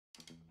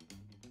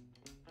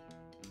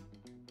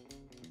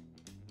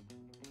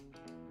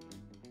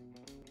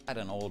I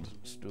had an old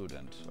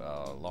student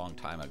a long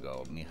time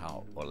ago,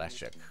 Michał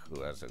Oleszczyk,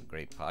 who has a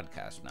great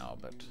podcast now,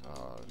 but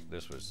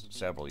this was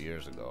several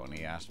years ago, and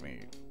he asked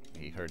me,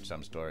 he heard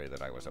some story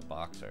that I was a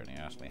boxer, and he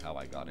asked me how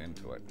I got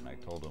into it, and I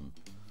told him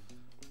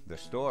the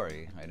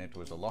story, and it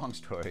was a long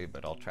story,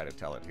 but I'll try to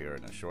tell it here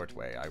in a short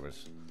way. I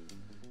was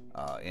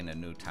in a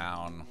new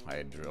town.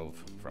 I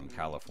drove from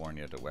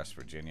California to West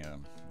Virginia.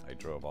 I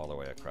drove all the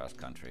way across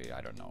country.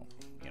 I don't know,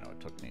 it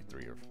took me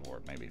 3 or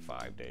 4, maybe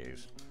 5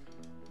 days.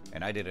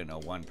 And I didn't know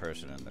one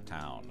person in the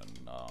town,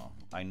 and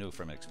I knew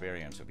from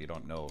experience, if you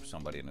don't know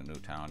somebody in a new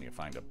town, you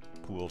find a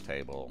pool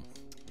table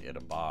at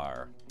a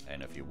bar,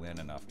 and if you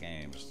win enough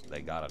games, they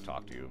gotta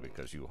talk to you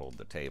because you hold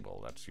the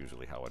table. That's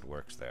usually how it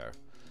works there.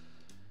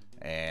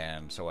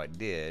 And so I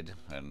did,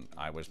 and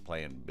I was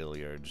playing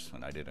billiards,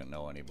 and I didn't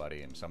know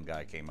anybody, and some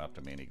guy came up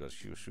to me and he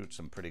goes, "You shoot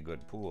some pretty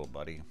good pool,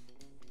 buddy."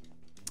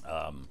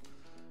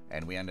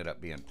 And we ended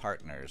up being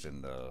partners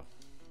in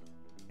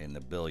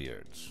the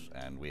billiards,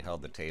 and we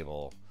held the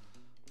table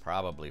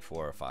probably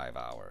 4 or 5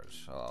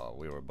 hours.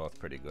 We were both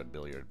pretty good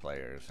billiard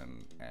players,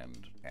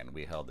 and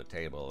we held the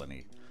table, and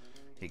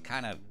he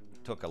kind of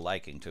took a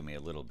liking to me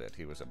a little bit.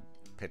 He was a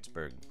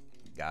Pittsburgh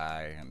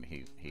guy, and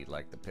he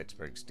liked the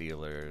Pittsburgh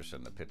Steelers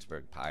and the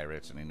Pittsburgh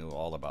Pirates, and he knew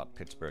all about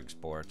Pittsburgh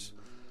sports.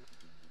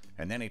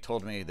 And then he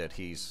told me that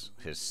his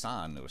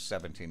son, who was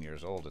 17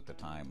 years old at the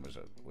time,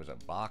 was a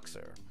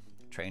boxer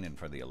training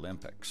for the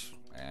Olympics,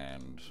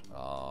 and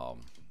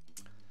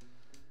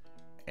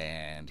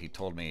he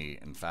told me,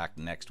 in fact,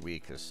 next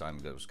week his son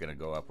was going to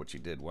go up, which he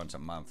did once a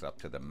month, up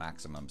to the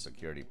maximum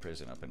security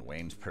prison up in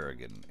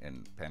Waynesburg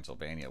in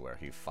Pennsylvania, where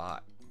he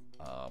fought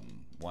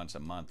once a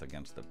month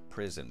against the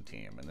prison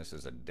team. And this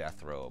is a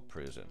death row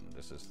prison.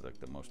 This is like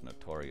the most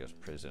notorious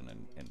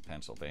prison in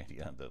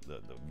Pennsylvania, the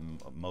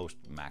most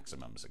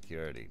maximum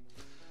security.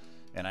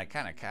 And I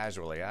kind of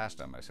casually asked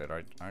him, I said,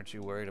 aren't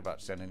you worried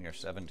about sending your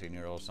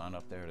 17-year-old son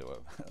up there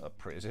to a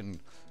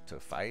prison to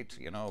fight?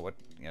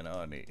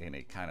 And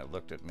he kind of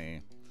looked at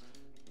me,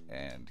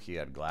 and he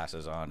had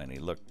glasses on, and he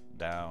looked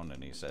down,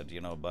 and he said,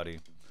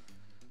 "Buddy,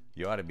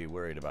 you ought to be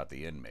worried about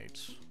the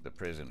inmates, the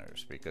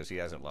prisoners, because he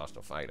hasn't lost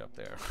a fight up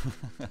there."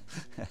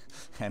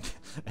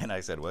 and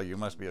I said, "Well, you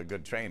must be a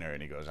good trainer."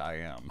 And he goes, "I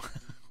am."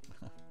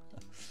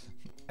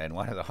 And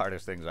one of the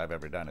hardest things I've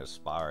ever done is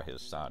spar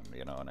his son,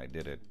 and I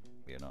did it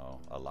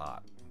a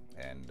lot.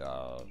 And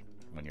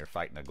when you're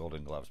fighting a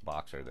Golden Gloves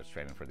boxer that's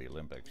training for the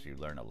Olympics, you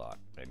learn a lot,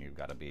 and you've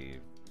got to be,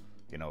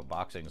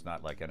 boxing's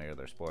not like any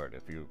other sport.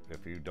 If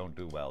you don't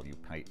do well, you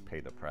pay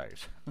the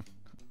price.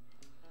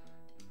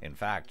 In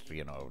fact,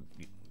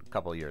 a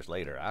couple of years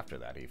later after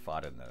that, he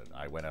fought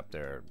I went up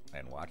there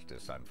and watched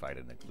his son fight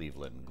in the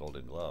Cleveland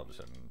Golden Gloves,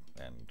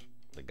 and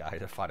the guy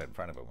that fought in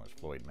front of him was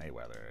Floyd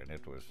Mayweather, and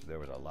there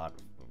was a lot.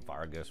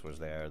 Vargas was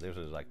there. This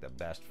was like the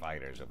best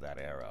fighters of that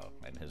era,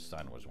 and his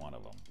son was one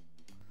of them.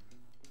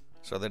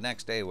 So the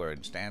next day we're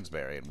in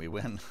Stansbury, and we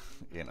win.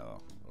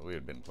 We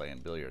had been playing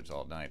billiards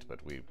all night,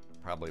 but we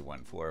probably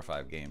won 4 or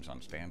 5 games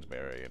on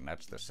Stansbury, and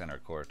that's the center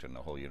court in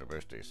the whole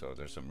university, so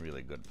there's some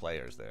really good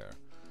players there.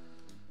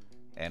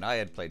 And I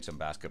had played some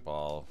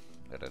basketball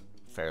at a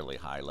fairly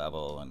high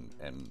level,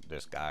 and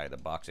this guy, the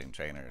boxing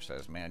trainer,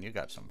 says, "Man, you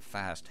got some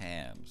fast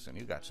hands, and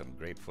you got some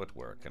great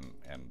footwork,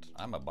 and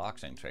I'm a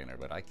boxing trainer,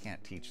 but I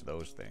can't teach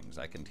those things.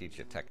 I can teach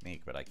you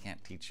technique, but I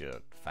can't teach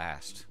you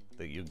fast.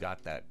 That you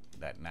got that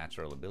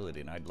natural ability,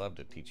 and I'd love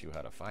to teach you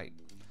how to fight.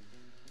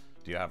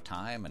 Do you have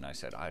time?" And I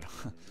said, I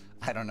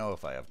don't know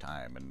if I have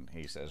time." And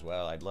he says,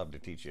 "Well, I'd love to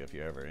teach you if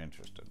you're ever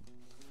interested."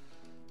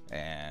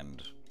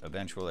 And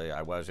eventually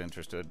I was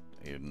interested,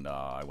 and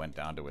I went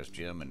down to his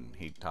gym, and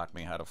he taught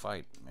me how to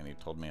fight, and he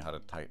told me how to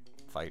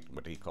fight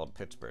what he called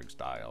Pittsburgh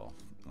style.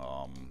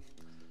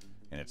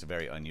 And it's a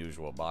very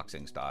unusual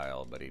boxing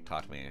style, but he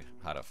taught me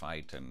how to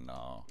fight, and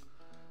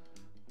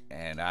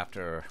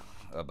after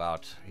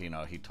about,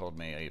 he told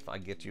me, "If I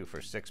get you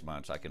for 6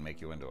 months, I can make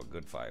you into a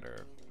good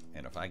fighter.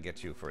 And if I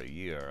get you for a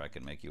year, I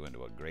can make you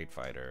into a great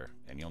fighter,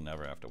 and you'll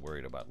never have to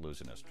worry about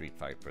losing a street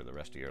fight for the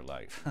rest of your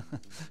life."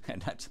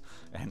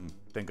 and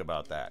think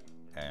about that.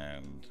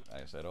 And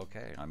I said,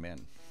 "Okay, I'm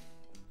in."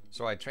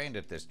 So I trained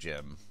at this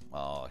gym,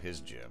 his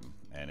gym,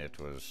 and it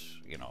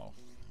was,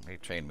 he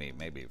trained me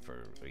maybe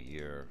for a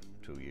year,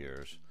 2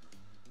 years.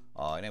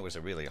 And it was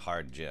a really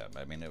hard gym.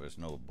 I mean, there was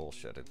no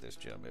bullshit at this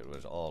gym. It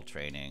was all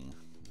training,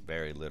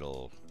 very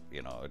little,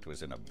 it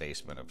was in a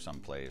basement of some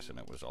place, and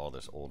it was all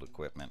this old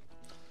equipment.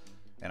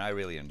 And I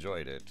really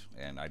enjoyed it,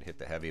 and I'd hit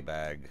the heavy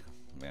bag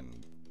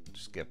and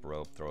skip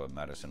rope, throw a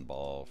medicine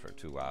ball for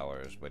 2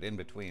 hours. But in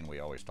between, we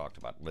always talked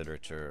about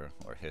literature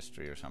or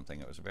history or something.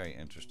 It was a very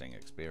interesting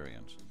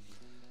experience.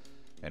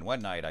 And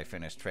one night I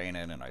finished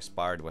training, and I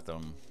sparred with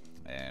him,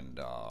 and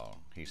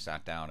he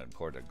sat down and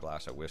poured a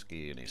glass of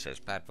whiskey, and he says,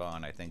 "Pat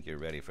Vaughan, I think you're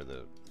ready for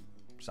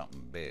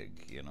something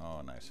big, And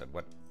I said,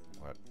 what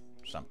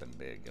something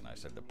big?" And I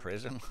said, "The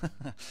prison?"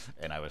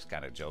 And I was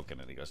kind of joking,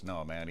 and he goes,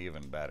 "No, man,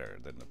 even better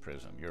than the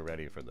prison. You're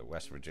ready for the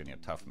West Virginia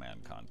Tough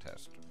Man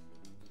Contest."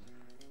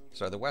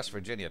 So the West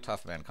Virginia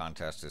Tough Man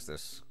Contest is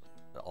this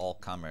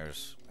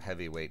all-comers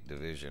heavyweight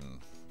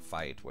division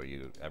fight where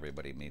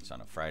everybody meets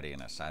on a Friday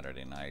and a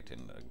Saturday night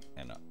in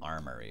an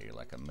armory,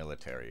 like a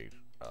military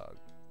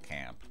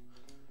camp,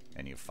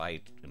 and you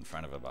fight in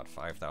front of about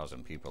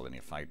 5,000 people, and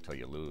you fight till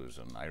you lose.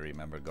 And I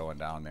remember going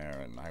down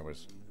there, and I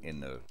was in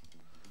the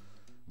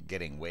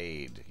getting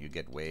weighed. You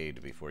get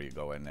weighed before you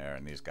go in there,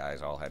 and these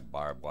guys all had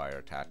barbed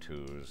wire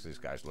tattoos. These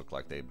guys looked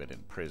like they'd been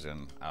in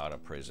prison, out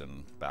of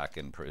prison, back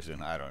in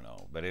prison, I don't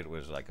know. But it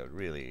was like a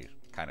really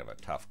kind of a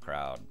tough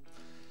crowd.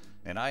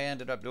 And I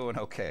ended up doing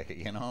okay,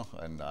 you know,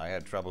 and I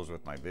had troubles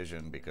with my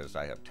vision because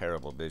I have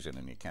terrible vision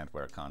and you can't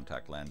wear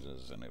contact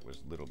lenses, and it was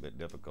a little bit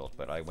difficult,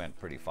 but I went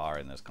pretty far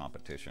in this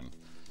competition,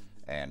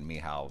 and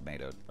Michał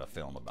made a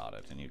film about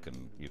it, and you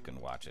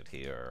can watch it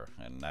here,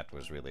 and that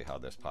was really how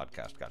this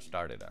podcast got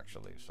started,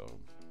 actually, so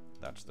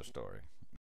that's the story.